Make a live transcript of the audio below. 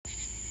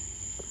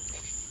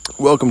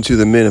Welcome to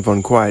the Men of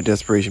Unquiet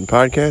Desperation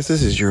podcast.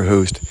 This is your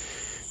host,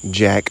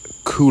 Jack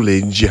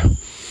Coolidge.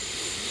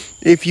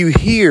 If you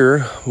hear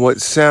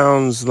what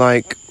sounds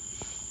like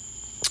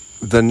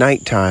the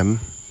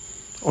nighttime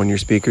on your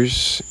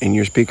speakers,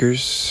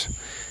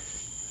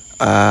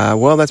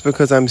 well, that's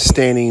because I'm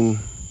standing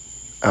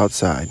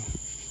outside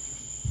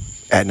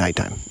at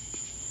nighttime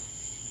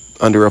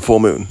under a full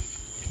moon.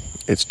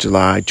 It's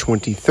July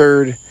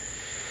 23rd,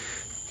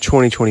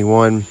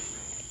 2021.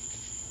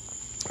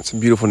 It's a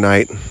beautiful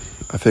night.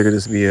 I figured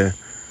this would be a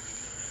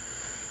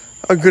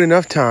good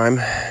enough time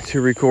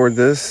to record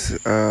this.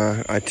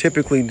 I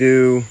typically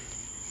do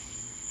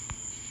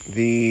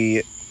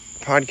the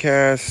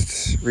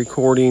podcast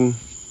recording.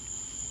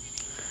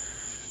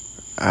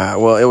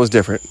 Well, it was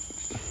different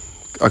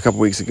a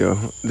couple weeks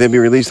ago. They'd be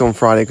released on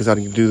Friday because I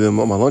could do them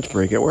on my lunch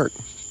break at work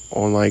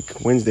on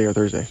like Wednesday or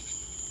Thursday.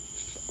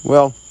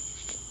 Well,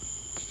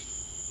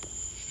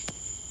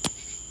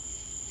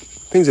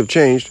 things have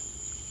changed.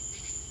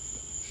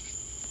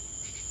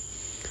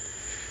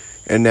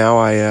 And now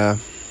I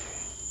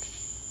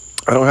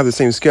don't have the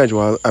same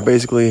schedule. I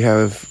basically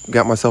have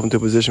got myself into a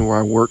position where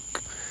I work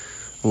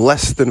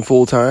less than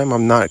full time.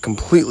 I'm not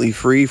completely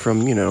free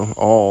from,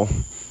 all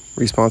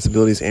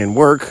responsibilities and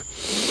work.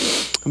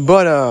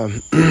 But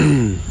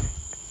I'm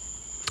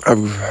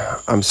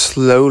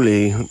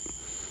slowly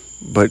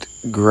but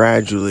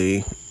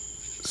gradually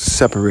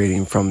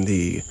separating from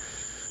the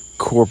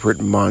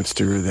corporate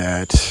monster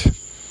that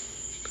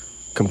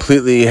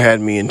completely had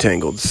me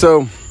entangled.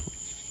 So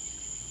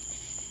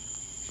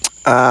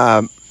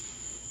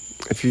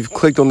if you've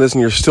clicked on this and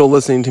you're still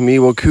listening to me,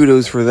 well,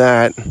 kudos for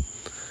that.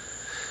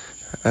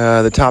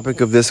 The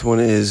topic of this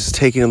one is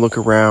taking a look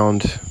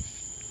around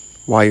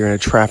while you're in a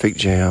traffic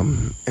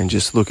jam and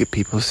just look at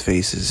people's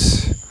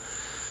faces.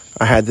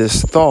 I had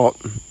this thought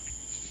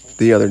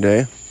the other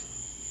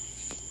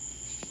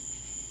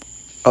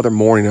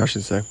morning, I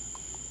should say,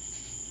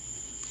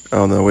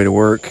 on the way to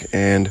work,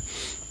 and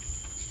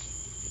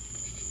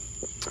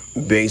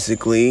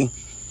basically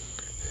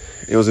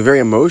it was a very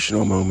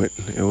emotional moment.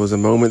 It was a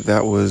moment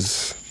that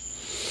was,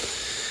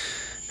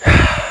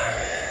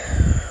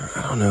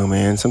 I don't know,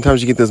 man.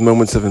 Sometimes you get those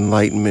moments of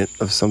enlightenment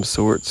of some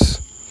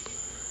sorts.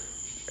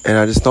 And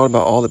I just thought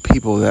about all the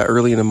people that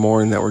early in the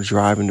morning that were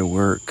driving to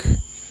work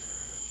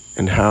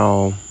and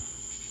how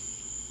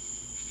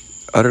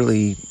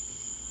utterly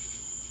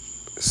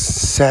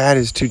sad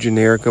is too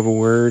generic of a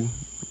word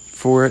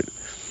for it.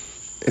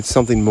 It's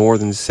something more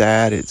than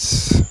sad.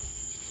 It's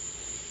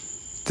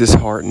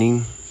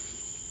disheartening.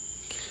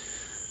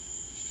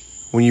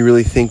 When you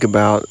really think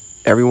about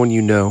everyone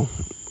you know,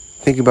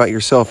 think about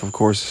yourself, of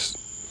course,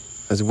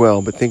 as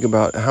well, but think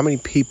about how many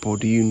people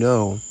do you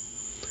know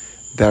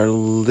that are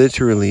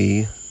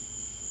literally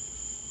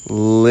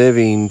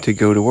living to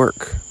go to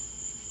work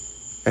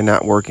and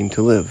not working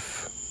to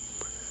live.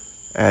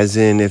 As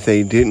in, if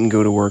they didn't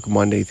go to work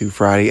Monday through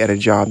Friday at a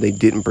job they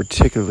didn't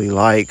particularly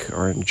like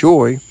or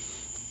enjoy,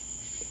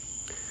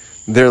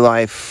 their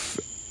life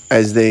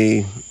as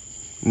they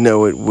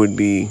know it would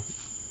be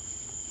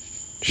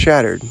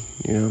shattered.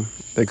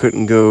 They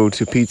couldn't go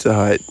to Pizza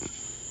Hut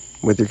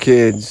with their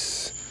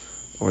kids,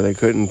 or they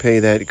couldn't pay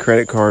that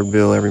credit card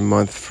bill every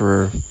month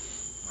for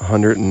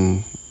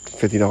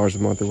 $150 a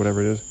month or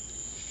whatever it is.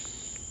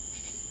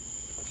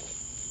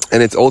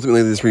 And it's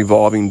ultimately this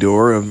revolving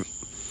door of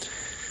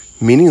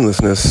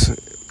meaninglessness.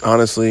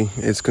 Honestly,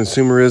 it's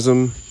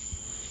consumerism.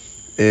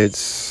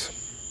 It's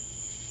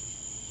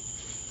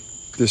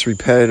this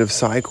repetitive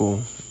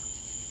cycle.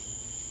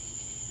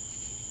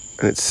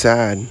 And it's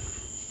sad.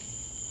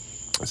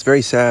 It's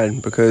very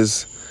sad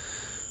because,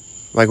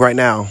 like right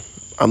now,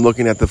 I'm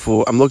looking at a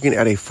full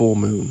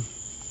moon.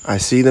 I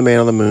see the man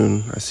on the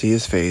moon. I see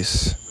his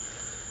face.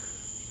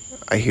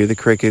 I hear the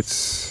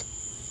crickets.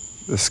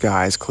 The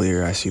sky is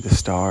clear. I see the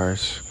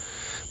stars.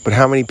 But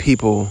how many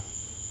people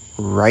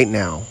right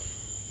now,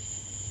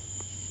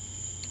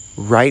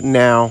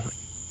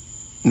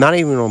 not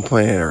even on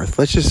planet Earth,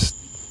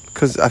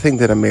 because I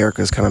think that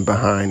America is kind of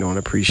behind on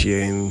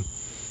appreciating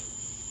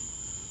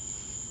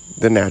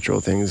the natural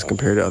things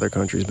compared to other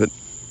countries, but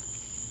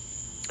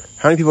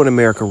how many people in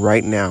America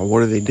right now,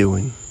 what are they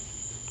doing?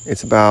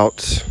 It's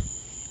about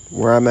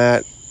where I'm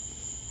at,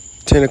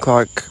 10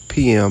 o'clock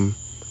p.m.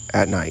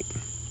 at night.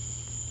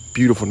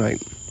 Beautiful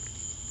night.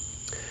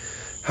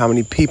 How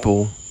many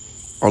people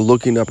are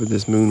looking up at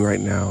this moon right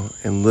now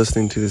and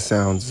listening to the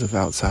sounds of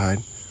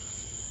outside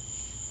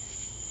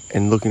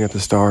and looking at the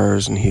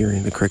stars and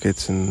hearing the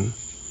crickets and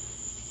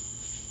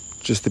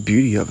just the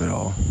beauty of it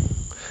all?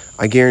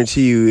 I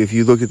guarantee you, if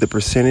you look at the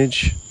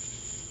percentage,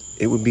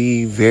 it would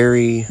be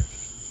very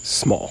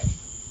small.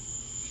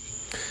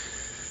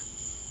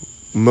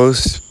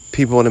 Most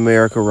people in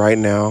America right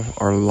now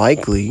are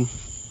likely,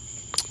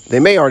 they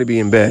may already be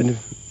in bed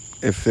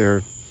if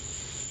they're,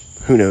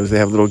 who knows, they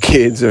have little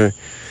kids, or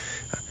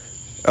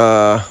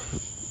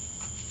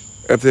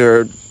if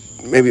they're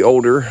maybe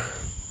older,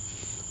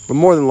 but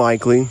more than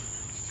likely,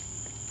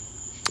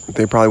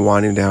 they're probably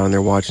winding down.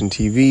 They're watching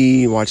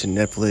TV, watching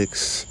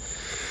Netflix,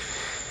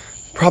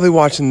 probably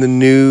watching the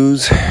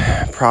news,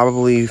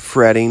 probably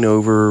fretting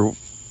over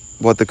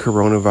what the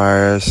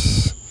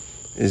coronavirus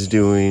is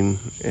doing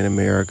in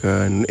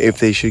America and if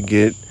they should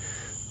get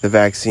the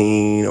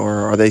vaccine, or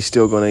are they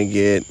still going to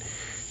get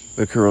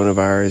the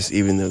coronavirus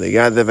even though they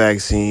got the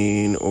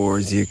vaccine, or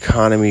is the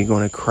economy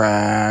going to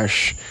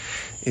crash?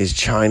 Is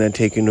China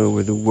taking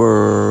over the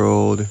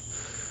world? It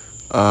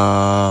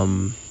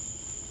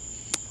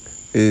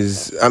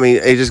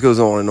just goes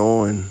on and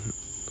on.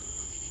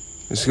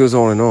 It just goes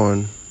on and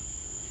on.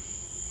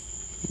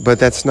 But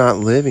that's not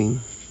living.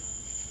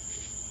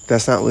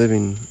 That's not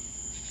living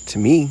to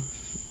me.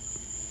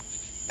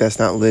 That's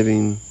not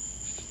living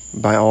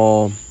by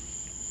all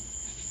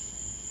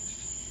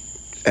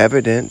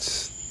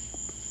evidence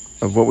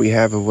of what we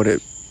have, of what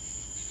it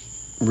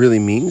really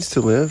means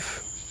to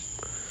live.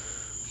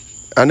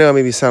 I know I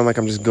maybe sound like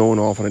I'm just going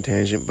off on a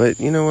tangent, but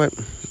you know what?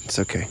 It's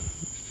okay.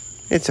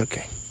 It's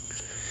okay.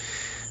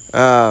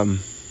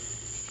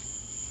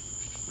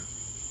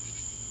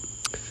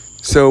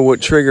 So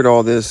what triggered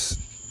all this,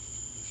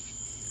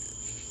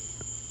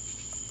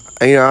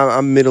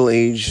 I'm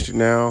middle-aged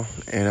now,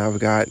 and I've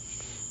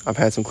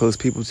had some close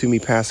people to me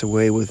pass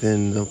away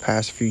within the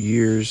past few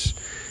years.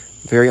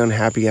 Very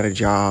unhappy at a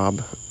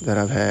job that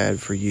I've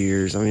had for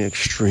years.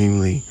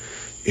 Extremely,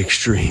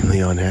 extremely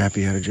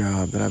unhappy at a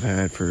job that I've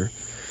had for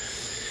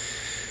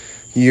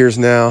years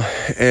now.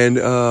 And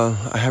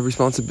I have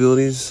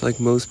responsibilities like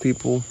most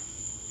people.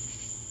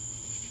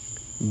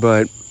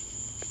 But,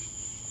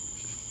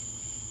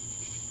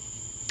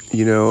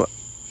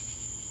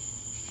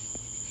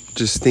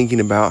 just thinking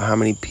about how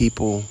many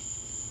people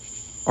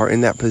are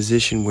in that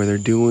position where they're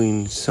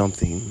doing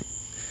something.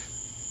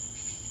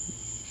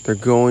 They're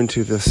going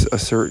to a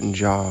certain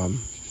job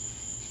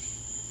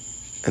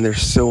and they're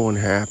so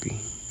unhappy.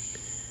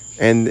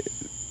 And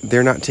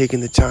they're not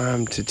taking the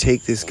time to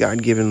take this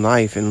God-given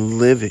life and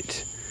live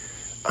it.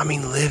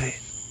 Live it.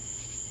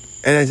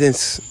 And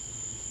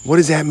what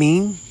does that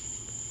mean?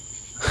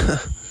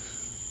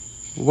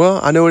 Well,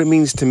 I know what it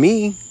means to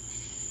me.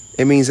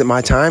 It means that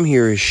my time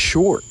here is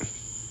short.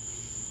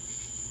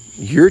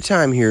 Your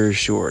time here is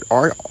short.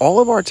 All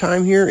of our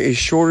time here is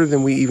shorter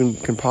than we even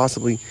can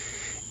possibly.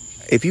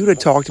 If you would have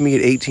talked to me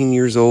at 18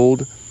 years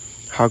old,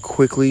 how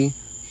quickly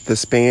the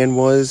span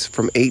was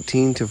from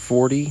 18 to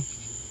 40,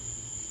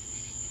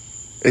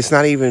 it's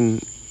not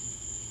even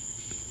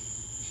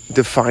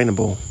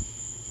definable,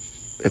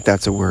 if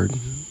that's a word.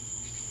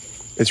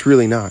 It's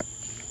really not.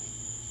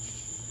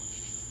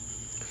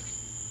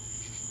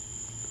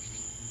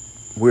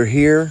 We're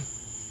here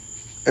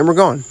and we're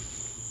gone.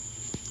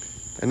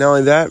 And not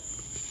only that,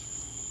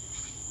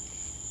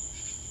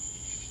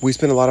 we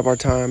spend a lot of our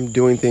time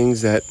doing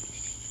things that,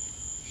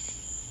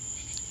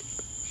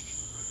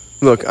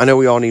 look, I know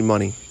we all need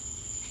money.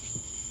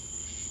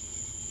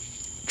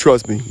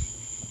 Trust me,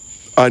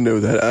 I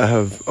know that. I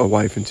have a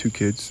wife and 2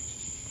 kids.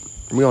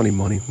 We all need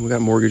money. We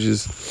got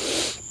mortgages.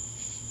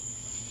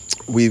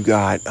 We've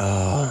got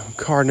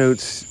car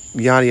notes,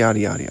 yada, yada,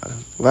 yada, yada.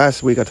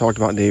 Last week I talked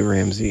about Dave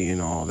Ramsey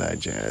and all that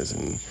jazz.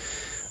 And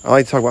I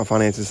like to talk about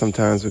finances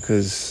sometimes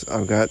because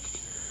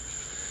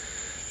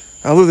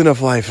I lived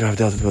enough life and I've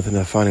dealt with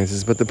enough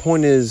finances. But the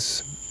point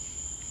is,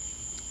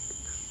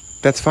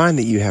 that's fine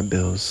that you have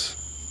bills.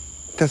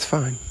 That's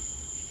fine.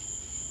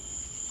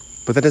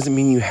 But that doesn't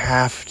mean you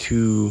have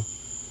to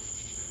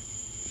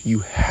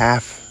do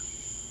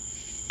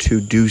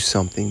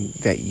something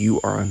that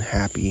you are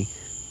unhappy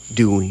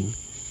doing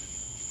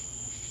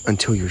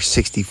until you're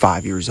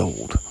 65 years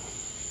old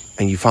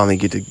and you finally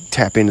get to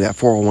tap into that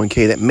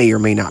 401k that may or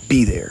may not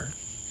be there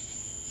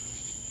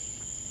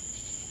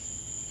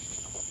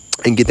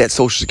and get that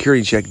social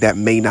security check that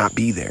may not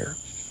be there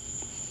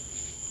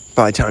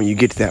by the time you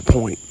get to that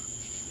point.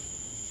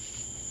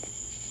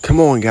 Come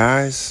on,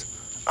 guys.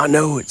 I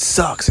know it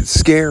sucks. It's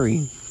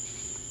scary.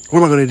 What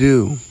am I going to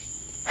do?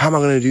 How am I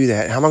going to do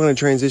that? How am I going to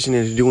transition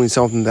into doing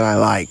something that I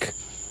like?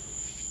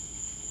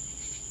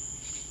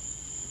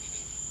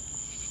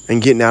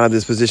 And getting out of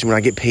this position when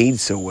I get paid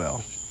so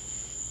well.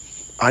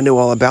 I know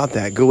all about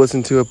that. Go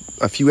listen to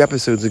a few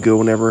episodes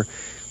ago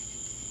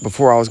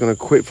before I was going to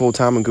quit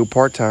full-time and go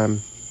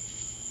part-time.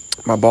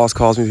 My boss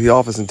calls me to the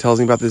office and tells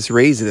me about this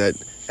raise that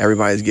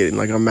everybody's getting,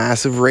 like a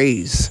massive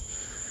raise.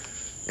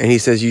 And he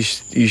says,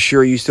 you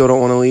sure you still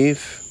don't want to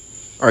leave?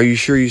 Are you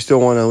sure you still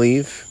want to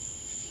leave?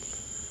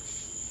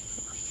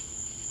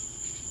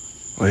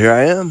 Well, here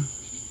I am.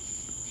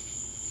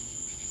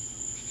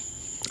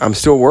 I'm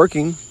still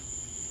working.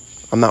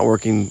 I'm not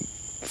working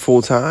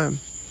full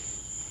time,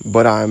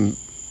 but I'm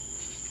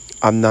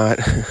not,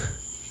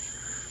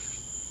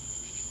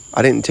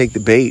 I didn't take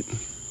the bait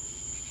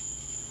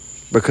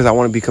because I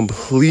want to be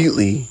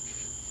completely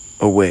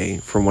away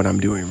from what I'm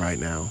doing right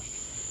now.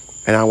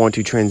 And I want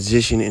to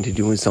transition into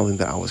doing something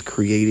that I was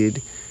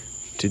created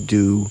to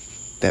do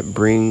that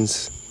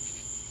brings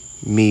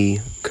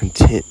me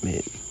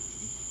contentment.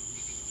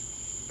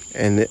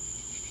 And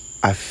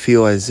I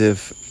feel as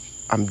if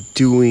I'm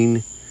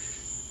doing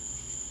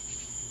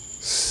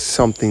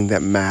something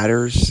that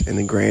matters in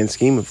the grand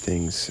scheme of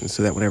things. And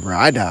so that whenever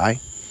I die,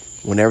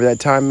 whenever that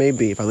time may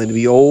be, if I live to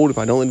be old, if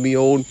I don't live to be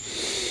old,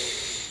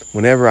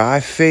 whenever I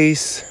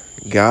face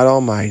God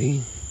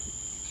Almighty,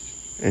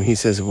 and he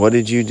says, what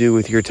did you do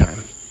with your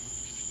time?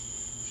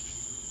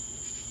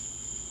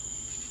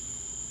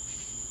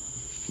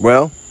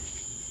 Well,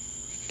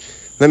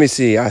 let me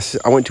see. I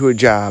went to a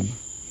job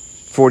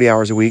 40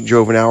 hours a week,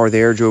 drove an hour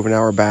there, drove an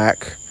hour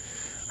back.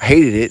 I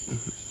hated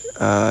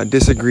it.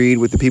 Disagreed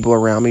with the people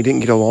around me.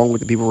 Didn't get along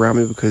with the people around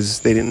me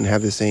because they didn't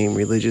have the same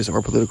religious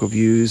or political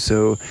views.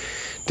 So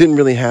didn't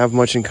really have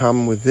much in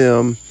common with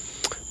them.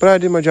 But I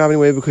did my job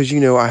anyway because,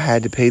 I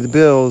had to pay the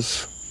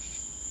bills.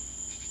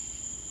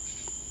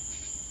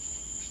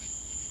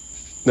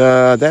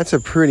 That's a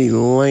pretty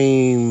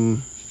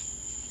lame...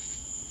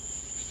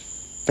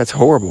 That's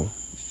horrible.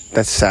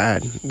 That's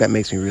sad. That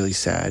makes me really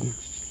sad.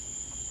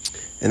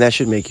 And that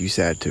should make you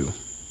sad too.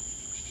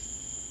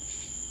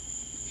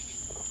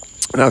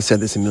 And I've said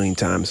this a million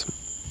times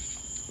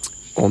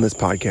on this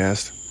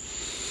podcast.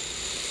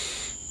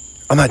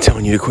 I'm not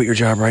telling you to quit your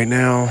job right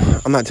now.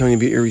 I'm not telling you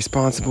to be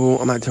irresponsible.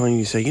 I'm not telling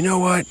you to say, you know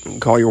what?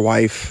 Call your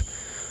wife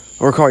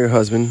or call your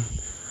husband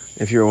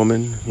if you're a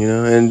woman,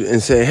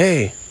 and say,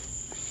 hey,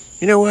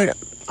 you know what?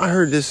 I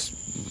heard this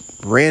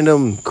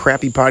random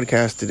crappy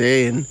podcast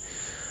today and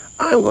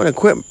I'm going to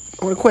quit.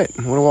 I want to quit.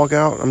 I want to walk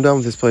out. I'm done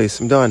with this place.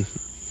 I'm done.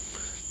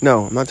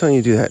 No, I'm not telling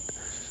you to do that.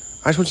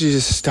 I just want you to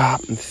just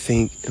stop and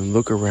think and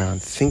look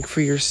around. Think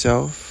for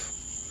yourself.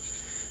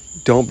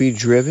 Don't be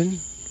driven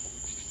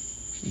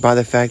by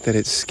the fact that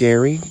it's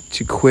scary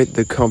to quit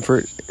the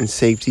comfort and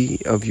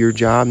safety of your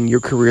job and your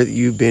career that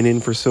you've been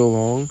in for so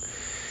long.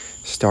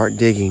 Start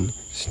digging.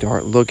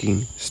 Start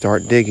looking.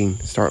 Start digging.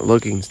 Start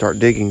looking. Start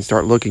digging.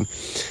 Start looking.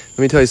 Let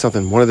me tell you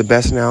something. One of the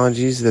best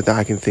analogies that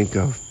I can think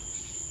of.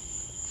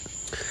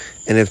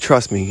 And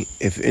trust me,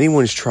 if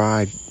anyone's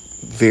tried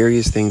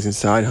various things and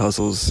side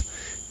hustles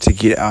to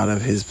get out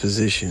of his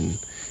position,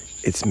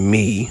 it's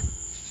me.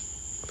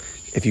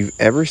 If you've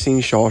ever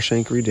seen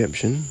Shawshank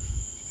Redemption,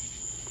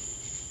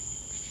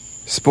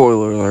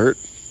 spoiler alert,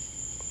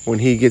 when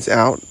he gets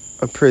out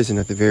of prison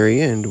at the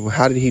very end,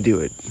 how did he do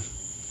it?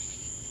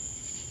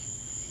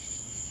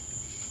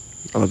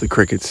 I love the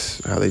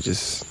crickets, how they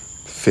just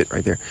fit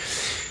right there.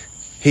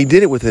 He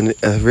did it with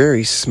a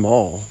very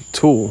small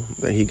tool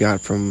that he got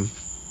from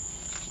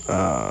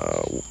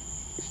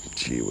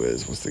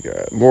what's the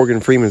guy?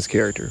 Morgan Freeman's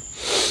character.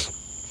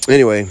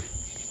 Anyway,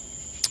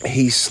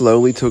 he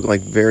slowly took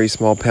very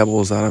small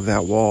pebbles out of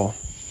that wall,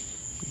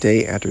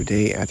 day after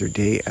day after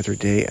day after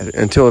day,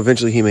 until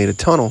eventually he made a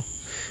tunnel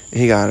and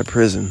he got out of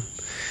prison.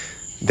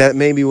 That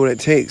may be what it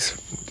takes,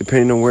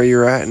 depending on where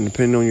you're at and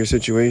depending on your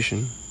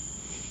situation.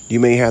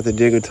 You may have to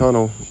dig a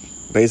tunnel,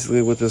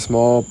 basically with a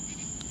small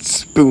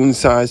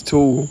spoon-sized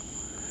tool.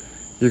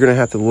 You're going to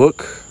have to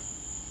look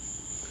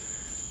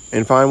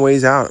and find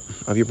ways out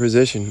of your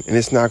position. And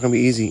it's not going to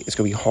be easy. It's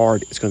going to be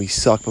hard. It's going to be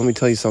suck. But let me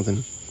tell you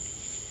something.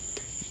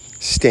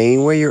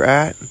 Staying where you're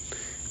at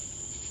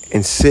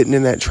and sitting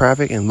in that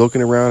traffic and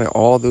looking around at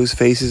all those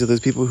faces of those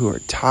people who are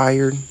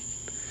tired,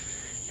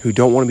 who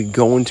don't want to be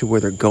going to where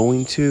they're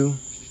going to,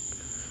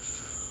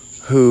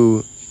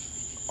 who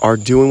are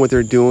doing what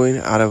they're doing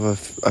out of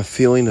a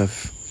feeling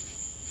of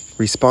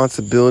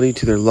responsibility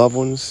to their loved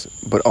ones,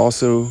 but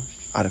also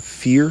out of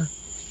fear.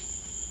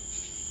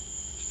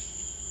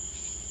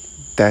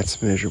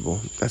 That's miserable.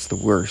 That's the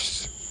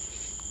worst.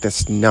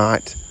 That's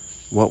not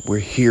what we're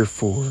here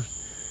for.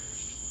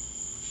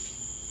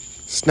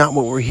 It's not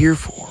what we're here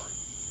for.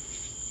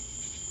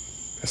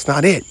 That's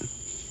not it.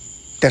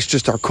 That's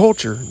just our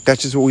culture.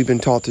 That's just what we've been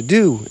taught to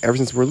do ever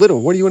since we're little.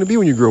 What do you want to be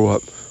when you grow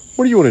up?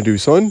 What do you want to do,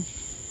 son?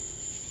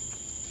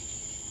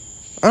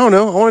 I don't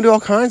know. I want to do all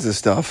kinds of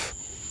stuff.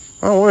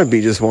 I don't want to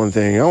be just one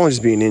thing. I don't want to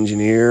just be an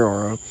engineer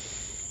or a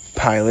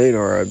pilot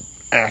or an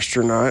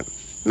astronaut.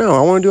 No,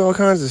 I want to do all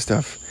kinds of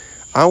stuff.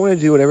 I want to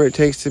do whatever it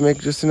takes to make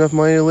just enough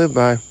money to live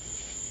by.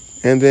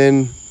 And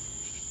then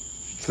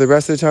for the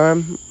rest of the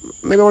time,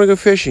 maybe I want to go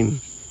fishing.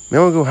 Maybe I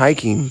want to go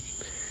hiking.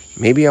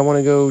 Maybe I want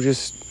to go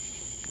just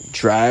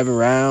drive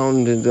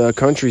around in the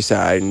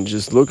countryside and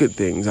just look at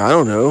things. I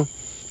don't know.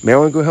 Maybe I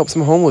want to go help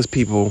some homeless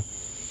people.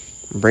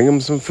 Bring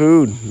them some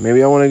food.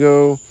 Maybe I want to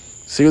go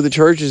see what the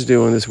church is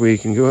doing this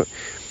week and go.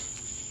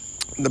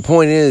 The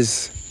point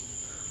is,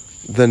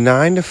 the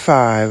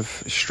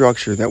 9-to-5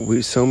 structure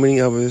that so many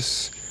of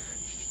us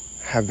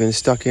have been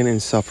stuck in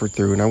and suffered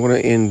through, and I'm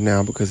going to end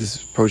now because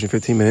it's approaching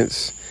 15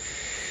 minutes,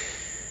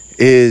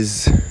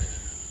 it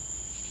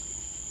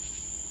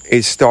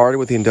started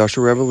with the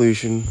Industrial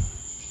Revolution,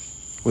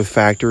 with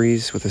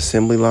factories, with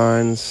assembly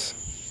lines,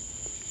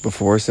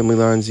 before assembly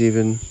lines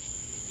even.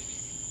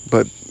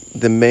 But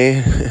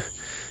the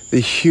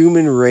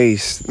human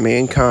race,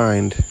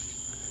 mankind,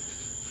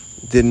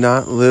 did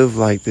not live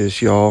like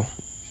this, y'all.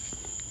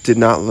 Did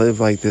not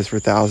live like this for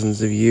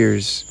thousands of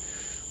years.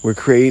 We're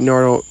creating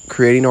our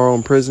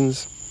own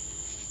prisons,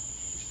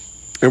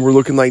 and we're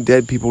looking like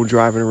dead people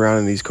driving around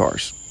in these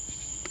cars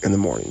in the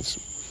mornings.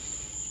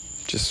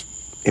 Just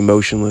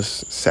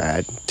emotionless,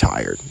 sad,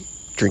 tired,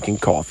 drinking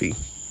coffee.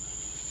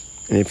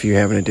 And if you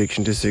have an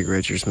addiction to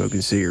cigarettes, you're smoking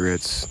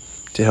cigarettes,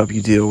 to help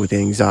you deal with the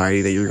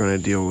anxiety that you're going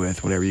to deal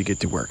with whenever you get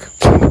to work.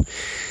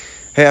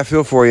 Hey, I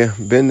feel for you.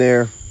 Been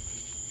there.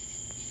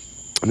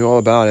 I know all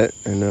about it.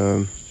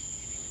 And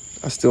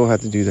I still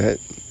have to do that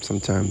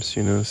sometimes,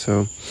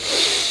 So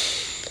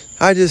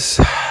I just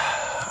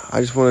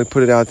want to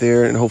put it out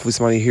there, and hopefully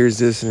somebody hears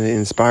this and it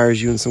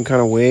inspires you in some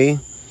kind of way.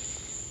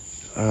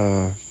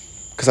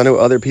 Because I know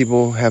other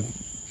people have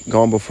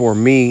gone before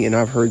me, and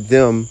I've heard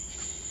them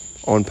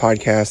on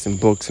podcasts and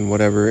books and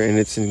whatever, and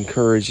it's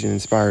encouraged and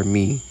inspired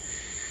me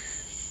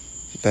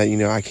that,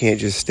 I can't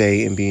just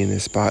stay and be in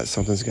this spot.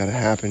 Something's got to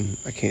happen.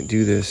 I can't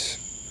do this.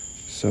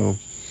 So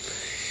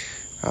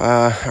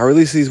I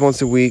release these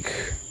once a week.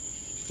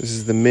 This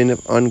is the Men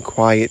of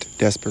Unquiet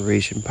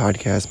Desperation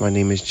podcast. My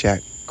name is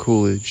Jack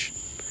Coolidge.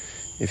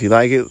 If you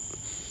like it,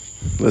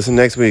 listen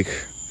next week.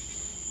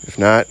 If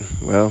not,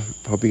 well,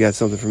 hope you got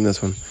something from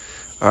this one.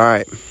 All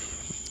right.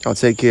 I'll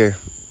take care.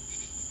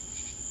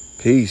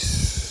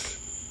 Peace.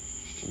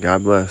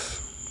 God bless.